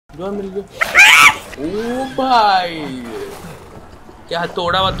जो मिल गया। ओ भाई क्या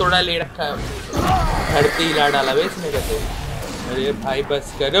तोड़ा ले रखा है, धरती हिला डाला बे इसने कहते। अरे भाई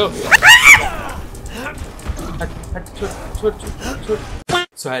बस करो। हट छोड़।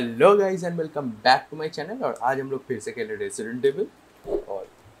 So hello guys and welcome back to my channel. और आज हम लोग फिर से खेल रहे रेसिडेंट एविल और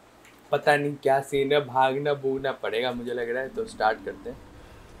पता नहीं क्या सीन है, भागना भूगना पड़ेगा मुझे लग रहा है। तो स्टार्ट करते हैं।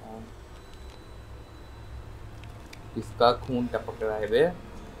 इसका खून टपक रहा है बे।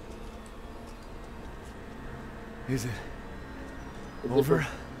 Is it over?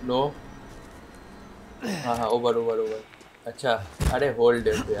 No. हाँ ओवर। अच्छा अरे होल्ड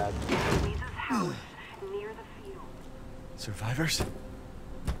इट यार। Survivors?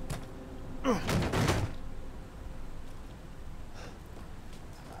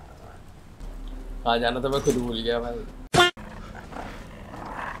 कहाँ जाना था मैं खुद भूल गया भाई।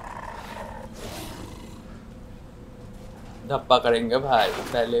 धप्पा करेंगे भाई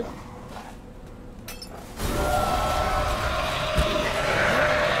पहले।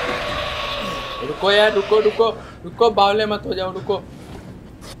 रुको यार रुको बावले मत हो जाओ, रुको।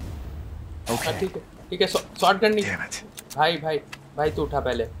 Okay. ठीक है शॉर्ट करनी। भाई तू उठा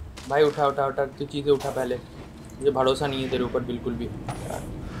पहले। भाई उठा तू चीजें उठा पहले। मुझे भरोसा नहीं है तेरे ऊपर बिल्कुल भी।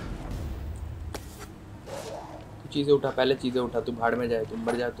 तू चीजें उठा पहले, चीजें उठा। तू भाड़ में जाए, तू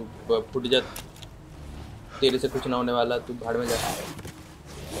मर जा, तू फुट जा। तेरे से कुछ ना होने वाला, तू भाड़ में जा।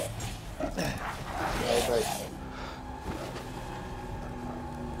 भाई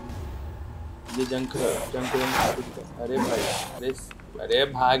ये जंक अरे भाई अरे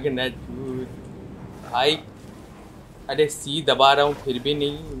भाग न भाई। अरे सी दबा रहा हूँ फिर भी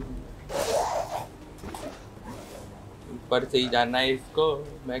नहीं। ऊपर से ही जाना है इसको,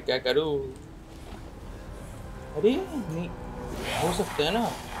 मैं क्या करूँ। अरे नहीं हो सकता है ना,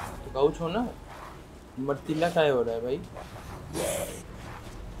 तो काउच हो ना। मर्तिला काय हो रहा है भाई।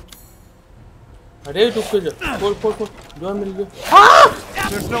 अरे रुक जा, फोड़ जो मिल गया।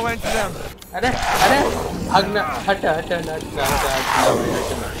 There's no end to them. अरे भागना, हटना।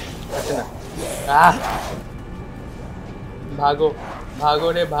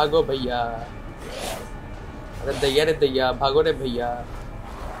 भागो रे भागो भैया। अरे दैया भागो रे भैया।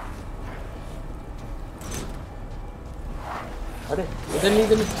 अरे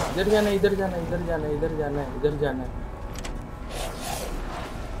इधर जाना।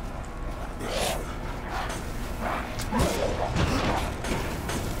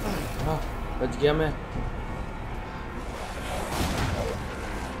 हाँ बच गया मैं।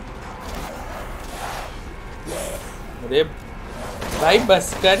 अरे भाई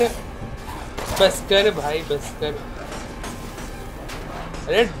बस कर भाई बस कर।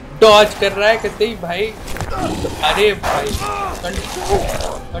 अरे डॉज कर रहा है कहते ही भाई। अरे भाई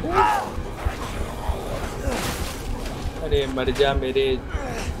अरे मर जा मेरे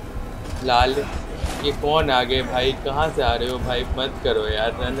लाल। ये कौन आ गए भाई, कहाँ से आ रहे हो भाई। मत करो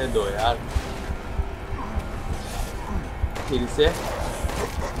यार, रहने दो यार। फिर से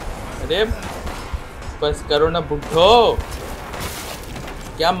अरे बस करो ना बुड्ढो।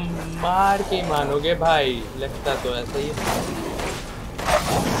 क्या मार के मानोगे भाई, लगता तो ऐसा ही है।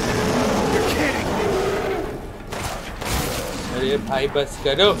 अरे भाई बस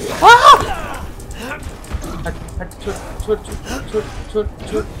करो। हट छोड़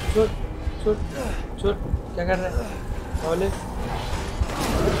क्या कर रहा है बोले।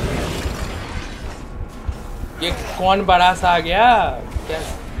 ये कौन बड़ा सा आ गया क्या।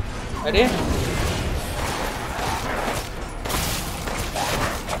 अरे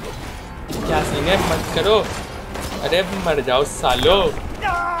क्या सीन है, मत करो। अरे मर जाओ सालो।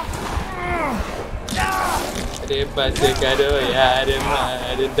 अरे बस करो यार,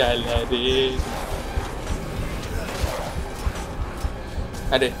 मार डाला रे।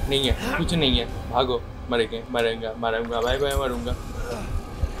 अरे नहीं है, कुछ नहीं है, भागो। मरूंगा भाई मरूंगा।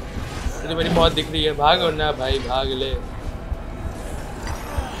 मुझे मेरी मौत दिख रही है, भागो ना भाई, भाग ले।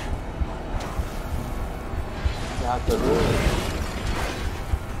 क्या करूं।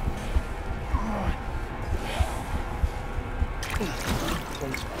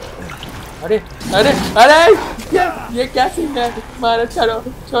 अरे ये क्या सीन है। मारो,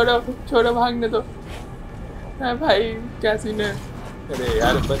 छोड़ो भागने दो भाई, क्या सीन है। अरे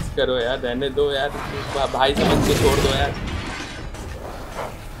यार बस करो यार, रहने दो यार, भाई समझ के छोड़ दो यार।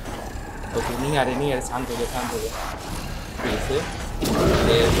 तो नहीं आ रहे, शांत हो गया फिर से।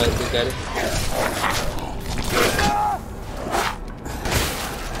 अरे बस कर।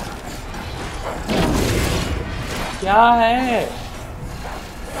 क्या है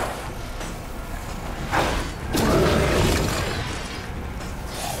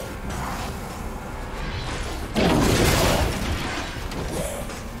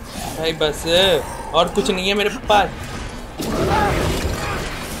भाई बस, और कुछ नहीं है मेरे पास।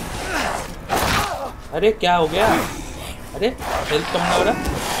 अरे क्या हो गया? अरे हेल्थ कम ना हो रहा।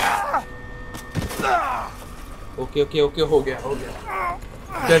 ओके ओके ओके, हो गया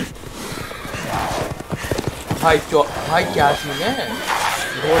डन। भाई भाई क्या सीन है,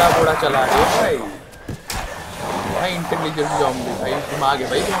 घोड़ा चला रहे हो भाई। भाई इंटेलिजेंट ज़ॉम्बी, भाई दिमाग है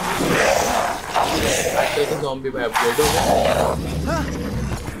भाई ज़ॉम्बी। आजकल के ज़ॉम्बी भाई अपग्रेड हो गए।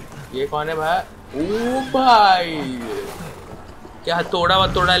 ये कौन है भाई? ओ भाई क्या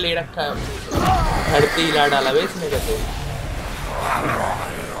तोड़ा ले रखा है, धरती हिला डाला भाई इसने। कैसे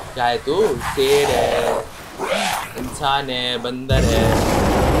क्या है तू? शेर है, इंसान है, बंदर है?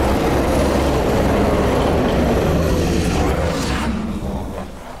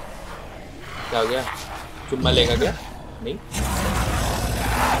 क्या हो गया? चुम्मा लेगा क्या? नहीं।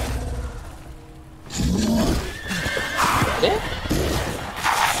 अरे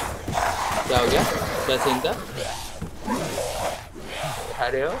क्या हो गया? क्या सीन था?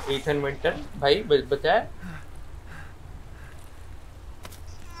 अरे हो ईथन विंटर भाई, बचाए।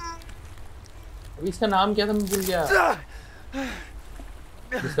 अभी इसका नाम क्या था, मैं भूल गया।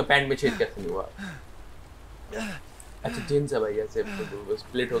 इसका पैंट में छेद कैसे नहीं हुआ? अच्छा जींस है भाई, ऐसे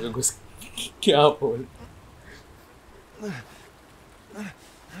स्प्लिट होके घुस। क्या बोल।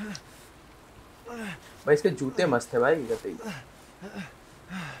 भाई इसके जूते मस्त है भाई। कहते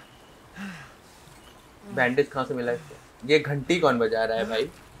बैंडेज कहाँ से मिला इसको? ये घंटी कौन बजा रहा है भाई?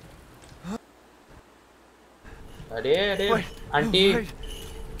 अरे अरे आंटी,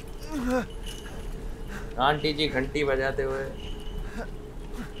 आंटी जी घंटी बजाते हुए।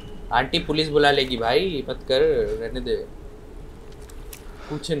 आंटी पुलिस बुला लेगी भाई, मत कर, रहने दे।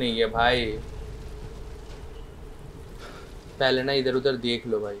 कुछ नहीं है भाई, पहले ना इधर उधर देख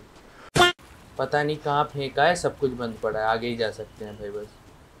लो भाई। पता नहीं कहाँ फेंका है, सब कुछ बंद पड़ा है। आगे ही जा सकते हैं भाई बस।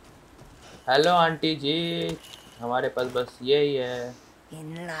 हेलो आंटी जी, हमारे पास बस यही है। In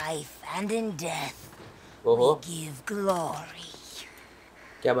life and in death, ओहो, we give glory.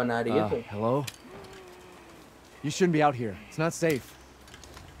 क्या बना रही है तू? Hello? You shouldn't be out here. It's not safe.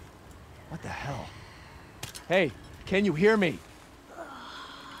 What the hell? Hey, can you hear me?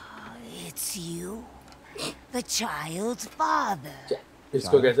 It's you, the child's father.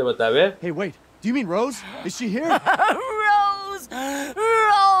 इसको कैसे बतावे? Hey, wait. Do you mean Rose? Is she here? Rose!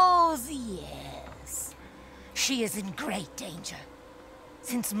 Rose! Yes. She is in great danger.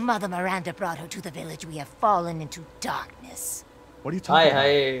 Since Mother Miranda brought her to the village, we have fallen into darkness. What are you talking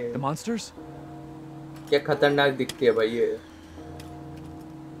hi about? The monsters? क्या खतरनाक दिखती है भाई ये।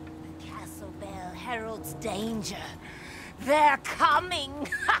 The castle bell heralds danger. They're coming!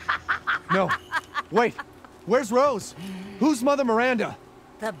 No. Wait. Where's Rose? Who's Mother Miranda?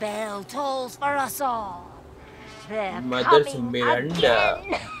 The bell tolls for us all. They're Mother coming Miranda.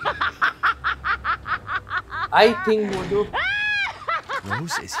 again. I think वो जो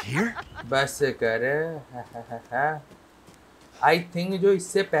Rose is here? बस कर। आई थिंक जो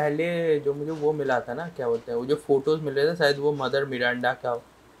इससे पहले जो मुझे वो मिला था ना, क्या बोलते हैं वो, जो फोटोज मिल रहे थे, शायद वो मदर मिरांडा का,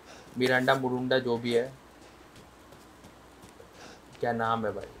 मिरांडा मुरुंडा जो भी है, क्या नाम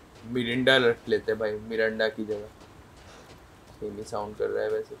है भाई, मिरिंडा रख लेते हैं भाई मिरांडा की जगह। सेम ही साउंड कर रहा है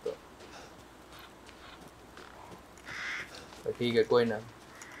वैसे तो, पर ठीक है कोई ना।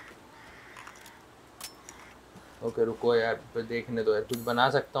 ओके रुको यार, फिर देखने दो यार, कुछ बना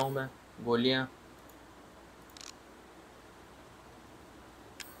सकता हूँ मैं, गोलियाँ।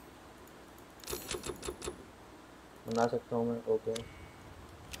 बना सकता हूँ मैं, ओके।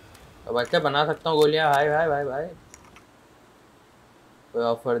 अब अच्छा बना सकता हूँ गोलियाँ। हाय भाई भाई भाई, कोई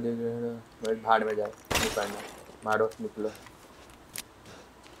ऑफर दे रहे, भाड़ में जाए, निकलना, मारो निकलो।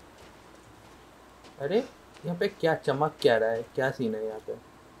 अरे यहाँ पे क्या चमक क्या रहा है, क्या सीन है यहाँ पे?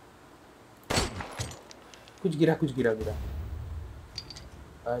 कुछ गिरा गिरा।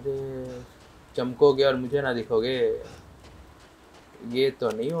 अरे चमकोगे और मुझे ना दिखोगे, ये तो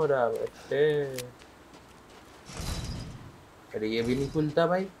नहीं हो रहा बेटे। अरे ये भी नहीं खुलता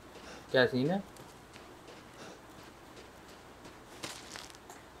भाई, क्या सीन है?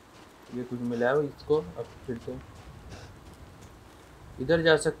 ये कुछ मिला है इसको। अब फिर से इधर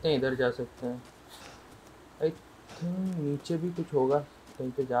जा सकते हैं, इधर जा सकते हैं। आई थिंक नीचे भी कुछ होगा,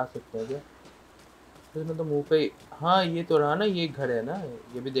 कहीं पे जा सकते हैं क्या? इसमें तो मुंह पे ही, हाँ ये तो रहा ना, ये घर है ना,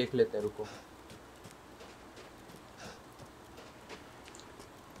 ये भी देख लेते हैं, रुको।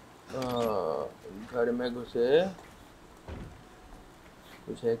 घर में घुसे,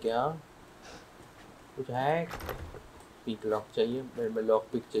 कुछ है क्या? कुछ है? पिक लॉक चाहिए मेरे में, लॉक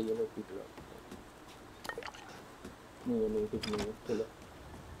पिक चाहिए मेरे, पिक लॉक नहीं कुछ नहीं है। चलो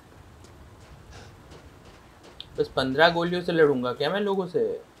बस 15 गोलियों से लड़ूंगा क्या मैं लोगों से?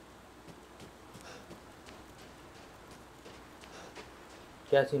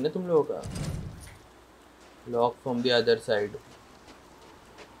 क्या सीन है तुम लोगों का? Lock from the other side.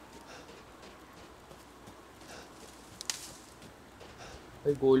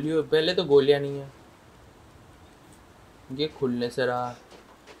 भाई गोलियों, पहले तो गोलियां नहीं है, ये खुलने से रहा।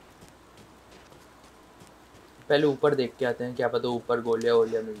 पहले ऊपर देख के आते हैं, क्या पता ऊपर गोलियां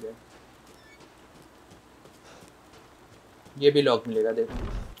वोलियां मिल जाए। ये भी लॉक मिलेगा देखो।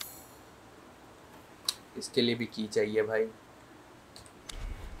 इसके लिए भी की चाहिए भाई।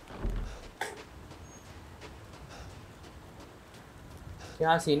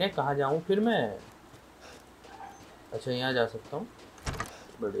 क्या सीन है, कहाँ जाऊँ फिर मैं? अच्छा यहाँ जा सकता हूँ,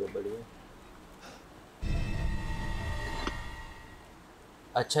 बढ़िया बढ़िया।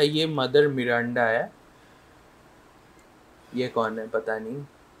 अच्छा ये मदर मिरांडा है। ये कौन है पता नहीं,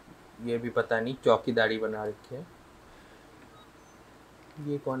 ये भी पता नहीं, चौकीदारी बना रखी है।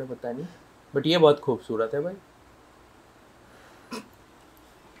 ये कौन है पता नहीं, बट ये बहुत खूबसूरत है भाई।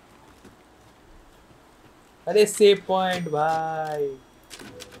 अरे सेव पॉइंट भाई,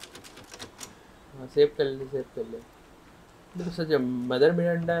 हाँ सेव कर ले, सेव कर ले। तो सच मदर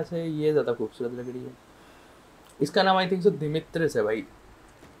मिरांडा से ये ज़्यादा खूबसूरत लग रही है। इसका नाम आई थिंक सो दिमित्रिस है भाई।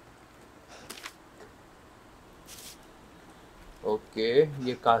 ओके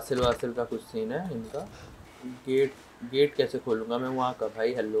ये कासिल वासिल का कुछ सीन है इनका। गेट, गेट कैसे खोलूँगा मैं वहाँ का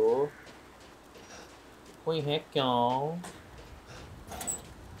भाई? हेलो कोई है क्या?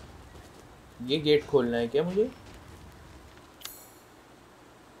 ये गेट खोलना है क्या मुझे?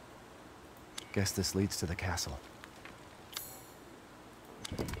 Guess this leads to the castle.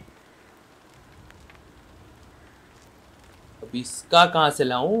 अब इसका कहाँ से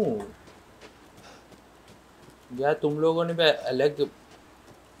लाऊं यार? तुम लोगों ने भी अलग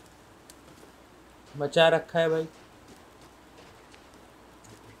मचा रखा है भाई।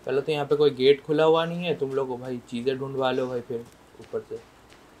 पहले तो यहाँ पे कोई गेट खुला हुआ नहीं है, तुम लोगों भाई चीज़ें ढूंढवा लो भाई। फिर ऊपर से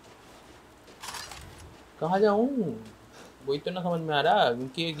कहाँ जाऊँ वही तो ना समझ में आ रहा,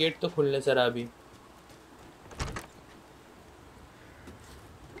 क्योंकि ये गेट तो खुलने से रहा अभी।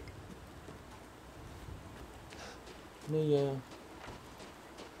 नहीं है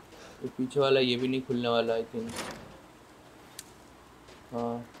ये पीछे वाला, ये भी नहीं खुलने वाला आई थिंक।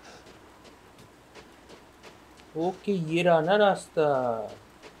 हाँ ओके ये रहा ना रास्ता।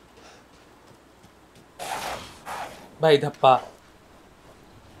 भाई धप्पा,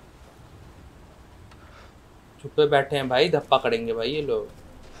 छुपे बैठे हैं भाई, धप्पा करेंगे भाई ये लोग।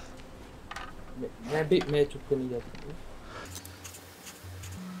 मैं छुप के नहीं जा सकती।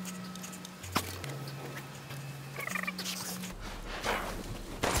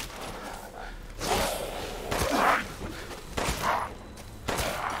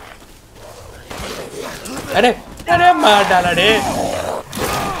 अरे अरे मार डाला रे।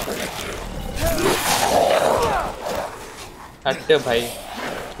 हट भाई,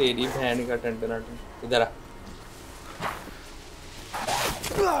 तेरी बहन का टंटनाटन, इधर आ।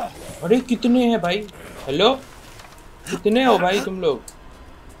 अरे कितने हैं भाई? हेलो कितने हो भाई तुम लोग?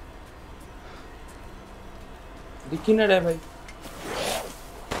 दिख ही ना रहे भाई।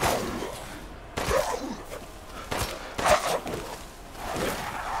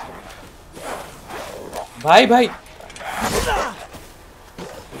 भाई भाई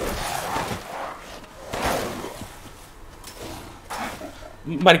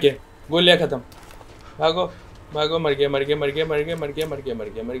मर गए, गोलियां खत्म। भागो भागो, मर गए मर गए मर गए मर गए मर गए मर गए मर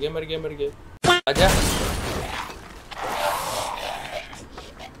गए मर गए मर गए मर गए। आजा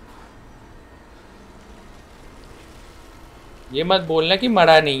ये मत बोलना कि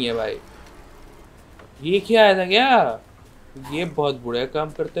मरा नहीं है भाई। ये क्या आया था क्या? ये बहुत बुरा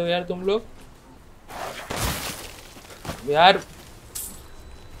काम करते हो यार तुम लोग। यार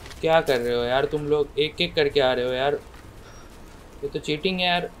क्या कर रहे हो यार तुम लोग? एक एक करके आ रहे हो यार, ये तो चीटिंग है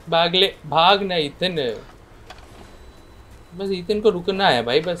यार। भाग ले, भाग ना ईथन, बस ईथन को रुकना है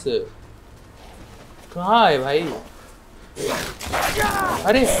भाई बस। कहाँ है भाई?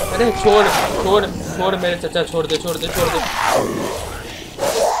 अरे अरे छोड़ छोड़ छोड़ मेरे चचा, छोड़ दे छोड़ दे छोड़ दे।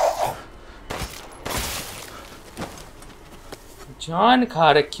 जान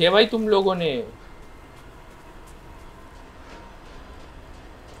खा रखी है भाई तुम लोगों ने।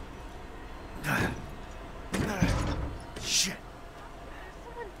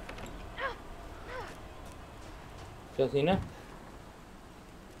 क्या सीन है?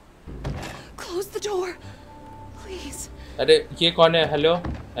 Close the door, please. अरे ये कौन है? हेलो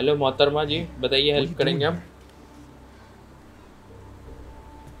हेलो मोहतरमा जी, बताइए हेल्प करेंगे हम।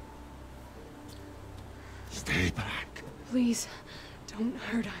 Stay back. Please, don't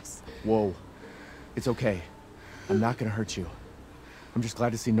hurt us. Whoa. It's okay. I'm not gonna hurt you. I'm just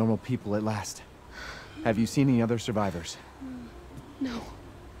glad to see normal people at last. Have you seen any other survivors? No.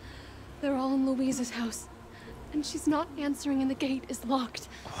 They're all in Louisa's house. And she's not answering and the gate is locked.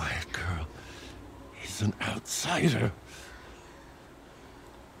 Quiet, girl. He's an outsider.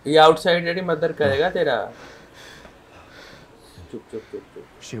 ये outsider ही mother करेगा तेरा. चुप चुप चुप चुप.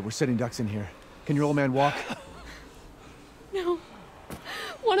 Shit, we're sitting ducks in here. Can your old man walk? No.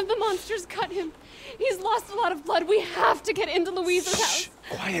 One of the monsters cut him. He's lost a lot of blood. We have to get into Louisa's house.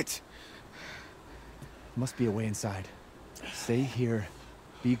 Quiet. Must be a way inside. Stay here.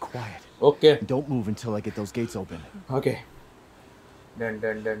 Be quiet. Okay. And don't move until I get those gates open. Okay.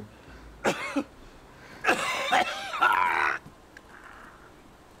 Done.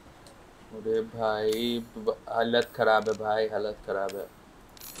 अरे भाई हालत खराब है भाई, हालत खराब है.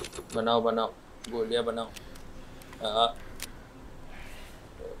 बनाओ गोलियां बनाओ.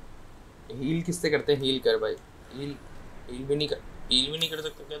 हील किससे करते हैं? हील कर भाई. हील भी नहीं कर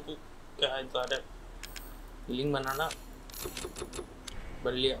सकता क्या तू? क्या है सारा हीलिंग बनाना.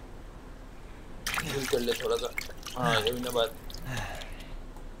 बन लिया. हील कर ले थोड़ा सा. हाँ ये भी ना बात.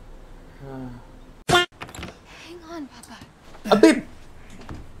 Hang on, Papa. अबे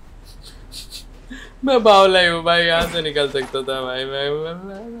मैं बावला ही हूँ भाई, यहाँ से निकल सकता था भाई. मैं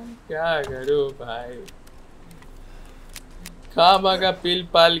क्या करूँ भाई? खामा का पिल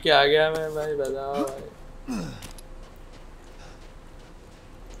पाल के आ गया मैं भाई. बताओ भाई.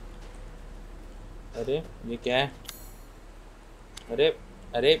 अरे ये क्या है?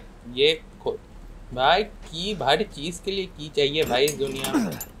 अरे ये भाई की भारी चीज के लिए की चाहिए भाई इस दुनिया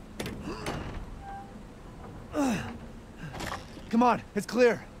में. Come on, it's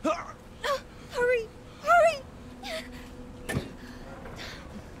clear. Hurry!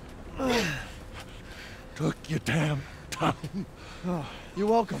 Took your damn time. Oh, you're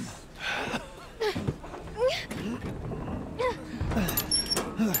welcome.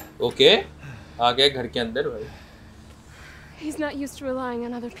 Okay आ गए घर के अंदर भाई. He's not used to relying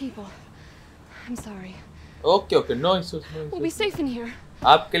on other people. I'm sorry. Okay no issues. We'll be safe in here.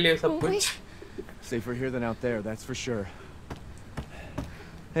 आपके लिए सब Won't we? कुछ. Safer here than out there, that's for sure.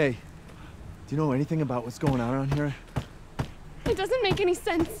 Hey, do you know anything about what's going on around here? It doesn't make any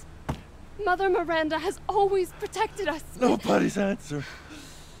sense. Mother Miranda has always protected us. Nobody's answer.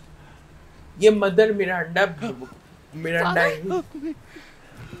 ये mother Miranda Father?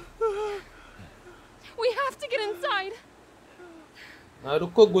 We have to get inside. हाँ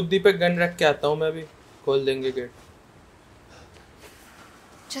रुको, गुद्दी पे gun रख के आता हूँ मैं भी. खोल देंगे gate.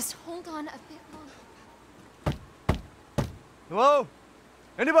 Just hold on a bit longer. Hello?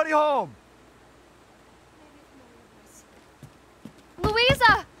 Anybody home?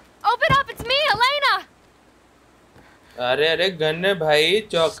 Louisa! Open up! It's me, Elena! अरे गन है भाई,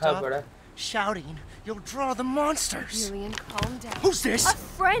 चौखा पड़ा. Shouting, you'll draw the monsters. Julian, calm down. Who's this? A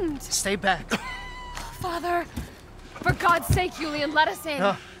friend! Stay back. Father! For God's sake, Julian, let us in.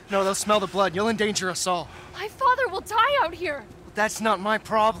 No, they'll smell the blood. You'll endanger us all. My father will die out here. That's not my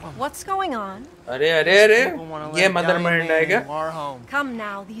problem. What's going on? अरे People wanna let ये a mother dying Miranda है man क्या? into our home. Come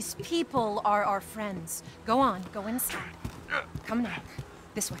now, these people are our friends. Go on, go inside. Come now,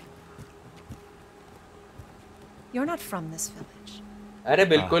 this way. You're not from this village. अरे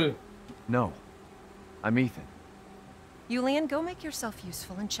बिल्कुल. No. I'm Ethan. Julian, go make yourself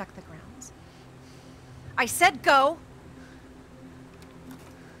useful and check the grounds. I said go!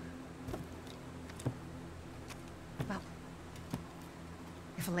 Well,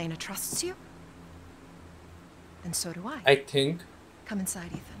 if Elena trusts you, then so do I. I think. Come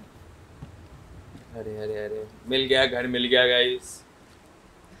inside, Ethan. अरे मिल गया, घर मिल गया guys.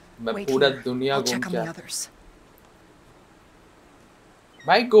 मैं Wait पूरा here. दुनिया I'll check घूम on the के. others.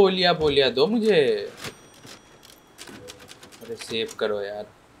 भाई गोलियां दो मुझे. अरे सेव करो यार.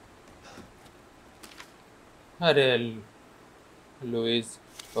 अरे लुइस.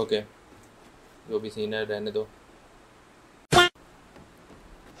 ओके जो भी सीन है रहने दो.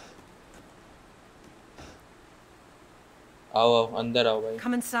 आओ अंदर आओ भाई.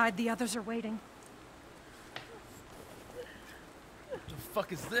 Come inside, the others are waiting. What the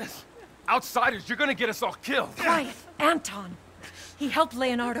fuck is this? Outsiders, you're gonna get us all killed. Quiet, Anton. He helped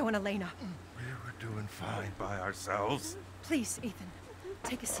Leonardo and Elena. We were doing fine by ourselves. Please, Ethan,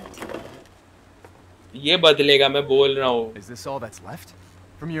 take a seat. ये बदलेगा, मैं बोल रहा हूँ. Is this all that's left?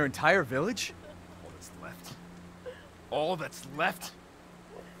 From your entire village? All that's left? All that's left?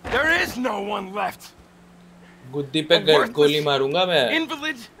 There is no one left! गुद्दी पे गोली मारूंगा मैं.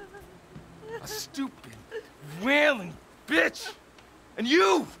 Invalid? A stupid, wailing bitch! And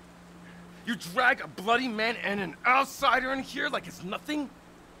you! You drag a bloody man and an outsider in here like it's nothing?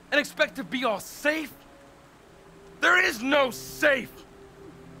 And expect to be all safe? There is no safe!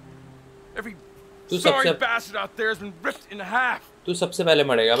 Every sorry bastard out there has been ripped in half! तू सबसे पहले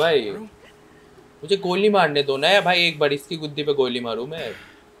मरेगा भाई. मुझे गोली मारने दो ना यार भाई, एक बार इसकी गुद्दी पे गोली मारूं मैं।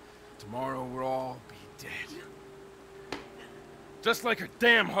 Tomorrow we'll all be dead. Just like her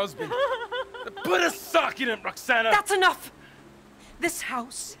damn husband. Put a sock in it, Roxana! That's enough! This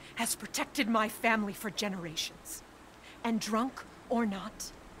house has protected my family for generations. And drunk or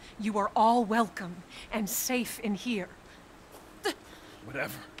not, you are all welcome and safe in here.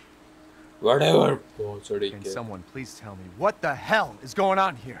 Whatever. Whatever. Can someone please tell me what the hell is going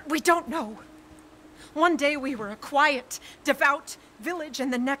on here? We don't know. One day we were a quiet, devout village,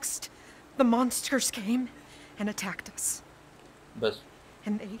 and the next, the monsters came and attacked us. Bas.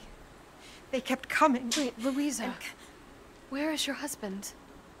 And they kept coming. Wait, Louisa. Where is your husband?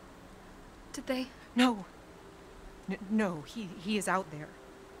 Did they? No. No, he is out there.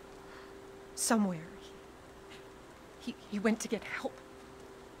 Somewhere. He went to get help.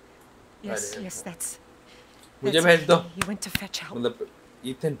 Yes, that's मुझे भेज दो। He went to fetch help. मतलब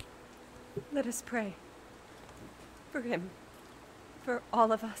Ethan. Let us pray. For him. For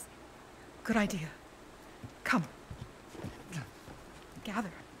all of us. Good idea. Come.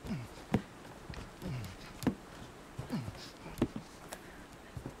 Gather.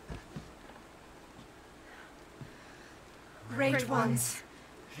 Great ones,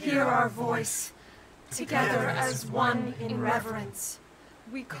 hear our voice. Together as one in reverence,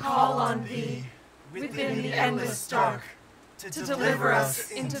 we call on thee within the endless dark to deliver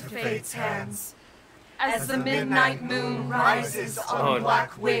us into fate's hands. As the midnight moon rises on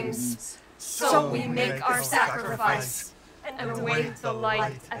black wings, so we make our sacrifice and await the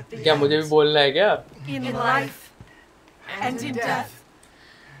light at the क्या मुझे भी बोलना है क्या? In life and in death,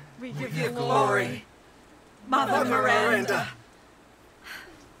 we give you glory, Mother Miranda.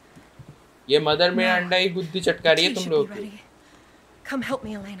 ये mother Miranda ही गुद्दी चटका रही है तुम लोग। Come help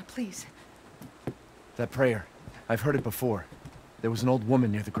me, Elena, please. That prayer, I've heard it before. There was an old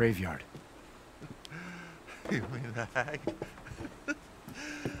woman near the graveyard. You mean the hag?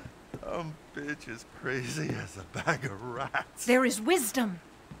 Bitch is crazy as a bag of rats. There is wisdom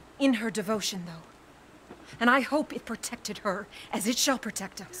in her devotion, though. And I hope it protected her as it shall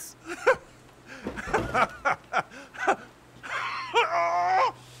protect us.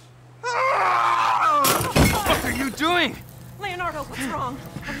 What are you doing? Leonardo, what's wrong?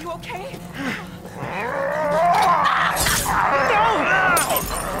 Are you okay?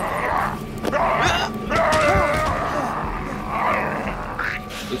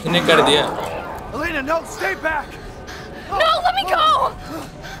 इसने कर दिया। Elena, no, stay back. No, let me go!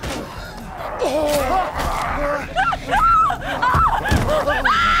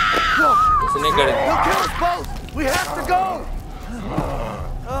 इसने कर दिया। He'll kill us both. We have to go.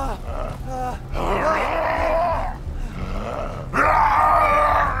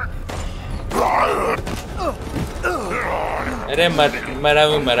 अरे मरा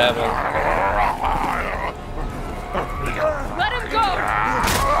हुआ मरा हुआ। Let him go!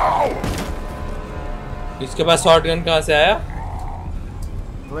 इसके पास शॉट गन कहाँ से आया?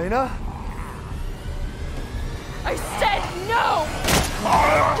 Elena? I said no!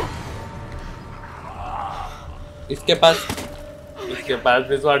 इसके पास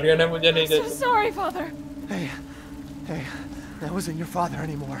भी शॉट गन है, मुझे नहीं I'm so देता। sorry, Father. Hey, that wasn't your father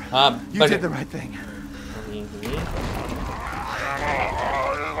anymore. हाँ, You did the right thing.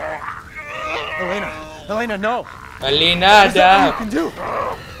 Elena, no. Alina, There's जा। nothing you can do.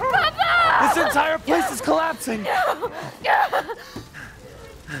 Papa! This entire place is collapsing.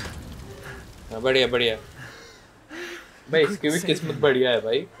 बढ़िया बढ़िया। भाई इसकी भी किस्मत बढ़िया है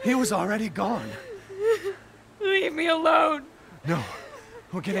भाई। He was already gone. Leave me alone. No,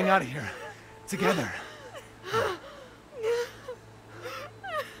 we're getting out of here. Together.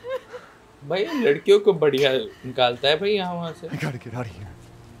 भाई लड़कियों को बढ़िया निकालता है भाई यहाँ वहाँ से। I gotta get out of here.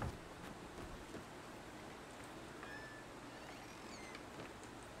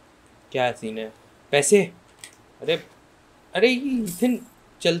 क्या सीन है? पैसे? अरे ये इथन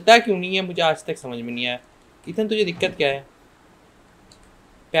चलता क्यों नहीं है? मुझे आज तक समझ में नहीं आया। इथन तुझे दिक्कत क्या है?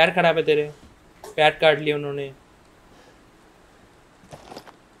 पैर खराब है तेरे? पैर काट लिए उन्होंने।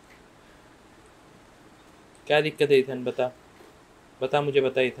 क्या दिक्कत है इथन? बता मुझे,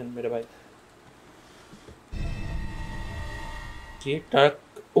 बता इथन मेरे भाई। ये ट्रक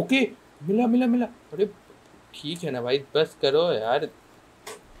ओके, मिला। अरे ठीक है ना भाई, बस करो यार।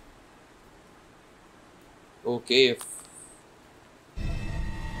 ओके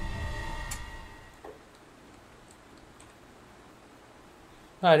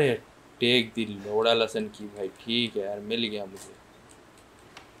अरे टेक दी लोड़ा लसन की भाई। ठीक है यार, मिल गया मुझे।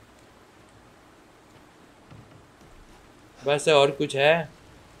 बस और कुछ है?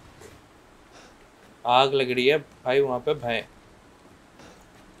 आग लग रही है भाई वहां पे। भाई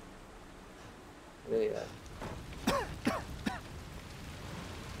अरे यार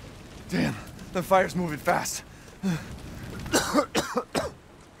Damn, the fire's moving fast.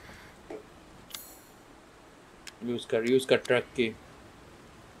 Use कर ट्रक की।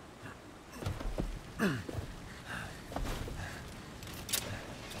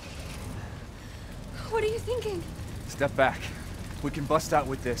 What are you thinking? Step back. We can bust out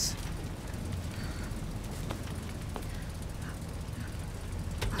with this.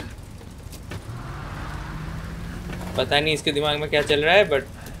 पता नहीं इसके दिमाग में क्या चल रहा है, बट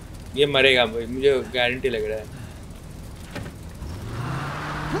ये मरेगा भाई, मुझे गारंटी लग रहा है।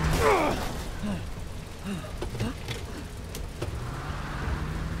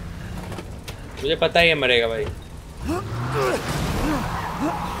 मुझे पता है ये मरेगा भाई।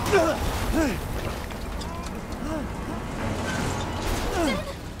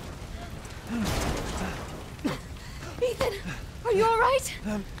 Ethan, are you all right?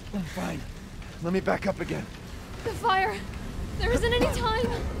 I'm fine. Let me back up again. The fire. There isn't any time.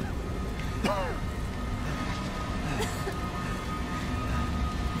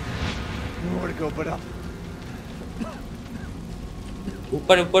 Nowhere to go but up.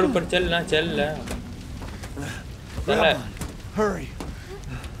 ऊपर ऊपर ऊपर चल ना Come on, hurry.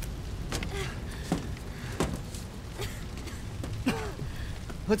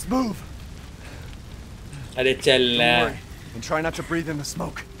 Let's move. अरे चल ना। Don't worry, and try not to breathe in the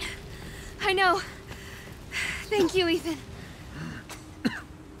smoke. I know. Thank you, Ethan.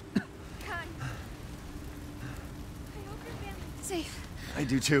 Safe. I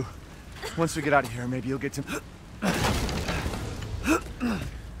do too. Once we get out of here, maybe you'll get to...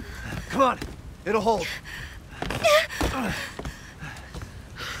 Come on, it'll hold.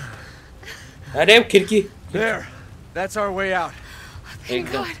 अरे खिड़की। There, that's our way out.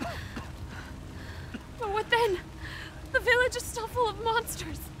 Thank God. But what then? The village is still full of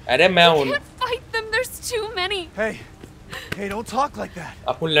monsters. अरे मैं We हूँ। can't fight them. There's too many. Hey, don't talk like that.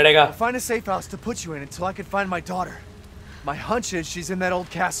 अपन लड़ेगा। I'll find a safe house to put you in until I can find my daughter. My hunch is she's in that old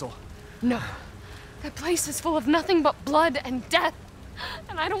castle. No. That place is full of nothing but blood and death.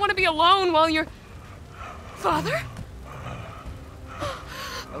 And I don't want to be alone while you're... Father?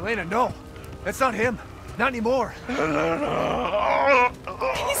 Elena, no. That's not him. Not anymore. He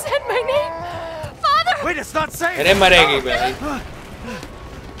said my name. Father! Wait, it's not safe. अरे मरेगी भाई।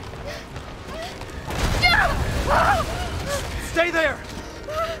 Stay there.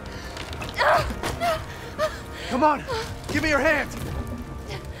 Come on. Give me your hand.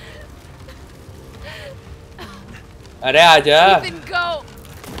 अरे आजा। Ethan, go.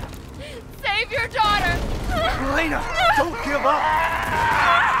 Save your daughter. Elena, don't give up.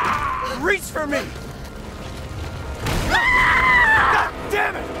 Reach for me. God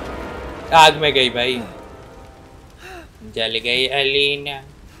damn it. आग में गई भाई। जल गई अलीना।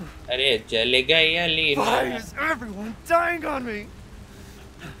 अरे जल गई Alina. Why is everyone dying on me?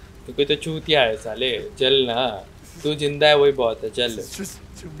 तो कोई तो चूतिया है साले। चल ना। तू जिंदा है वही बहुत है, चल। It's just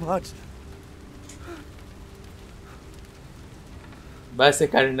too much. बस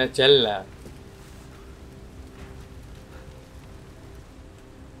करना, चल ना।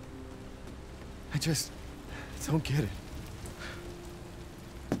 I just don't get it.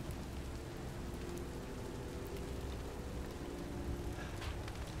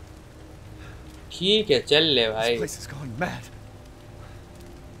 ठीक है चल ले भाई। This place is going mad.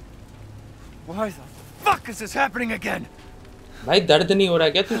 Why the fuck is this happening again? भाई दर्द नहीं हो रहा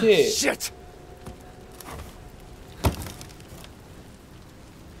क्या तुझे? Shit!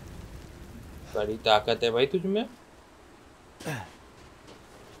 बड़ी ताकत है भाई तुझ में।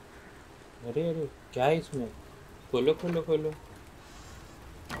 अरे अरे क्या है इसमें? खोलो खोलो खोलो।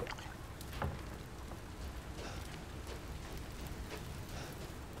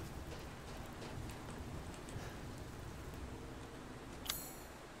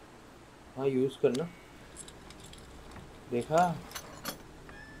 हाँ यूज करना। देखा?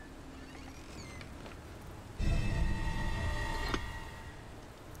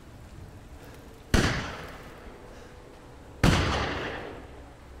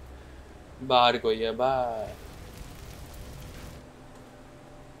 बाहर कोई है बाहर।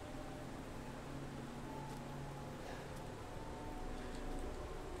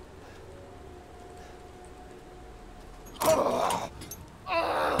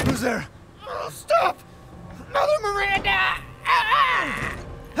 Who's there? Stop! Mother Miranda!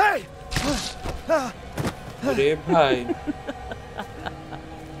 Hey! अरे भाई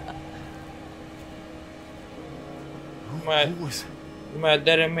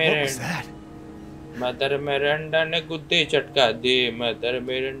मदर मिरांडा ने गुद्दे चटका दे। मदर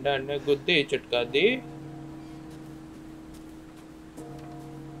मिरांडा ने गुद्दे चटका दे।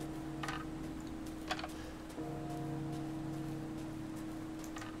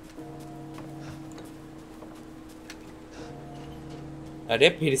 अरे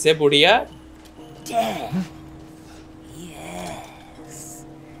फिर से बुढ़िया। Death. Yes.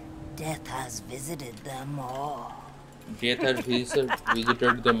 Death has visited them all. Death has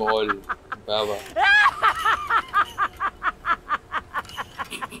visited them all. वाह वाह।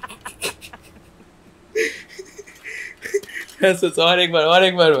 और एक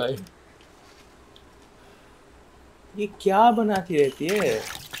बार भाई। ये क्या बनाती रहती है?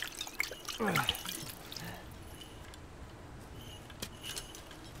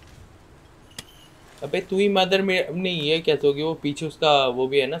 अबे तू ही मदर में नहीं, ये कैसे होगी? वो पीछे उसका वो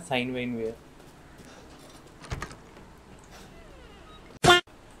भी है ना, साइन वाइन भी है।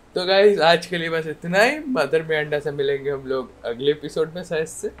 तो गाइस आज के लिए बस इतना ही। मदर मिरांडा से मिलेंगे हम लोग अगले एपिसोड में शायद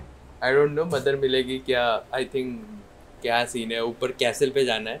से। आई डोंट नो मदर मिलेगी क्या। आई थिंक क्या सीन है, ऊपर कैसल पे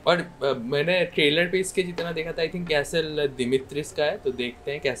जाना है। और मैंने ट्रेलर पे इसके जितना देखा था, आई थिंक कैसल दिमित्रिस का है। तो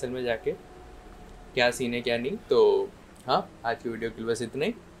देखते हैं कैसल में जाके क्या सीन है क्या नहीं। तो हाँ, आज की वीडियो के लिए बस इतना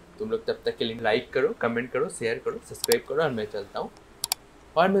ही। तुम लोग तब तक के लिए लाइक करो, कमेंट करो, शेयर करो, सब्सक्राइब करो और मैं चलता हूँ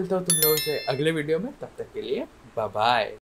और मिलता हूँ तुम लोगों से अगले वीडियो में। तब तक के लिए बाय बाय।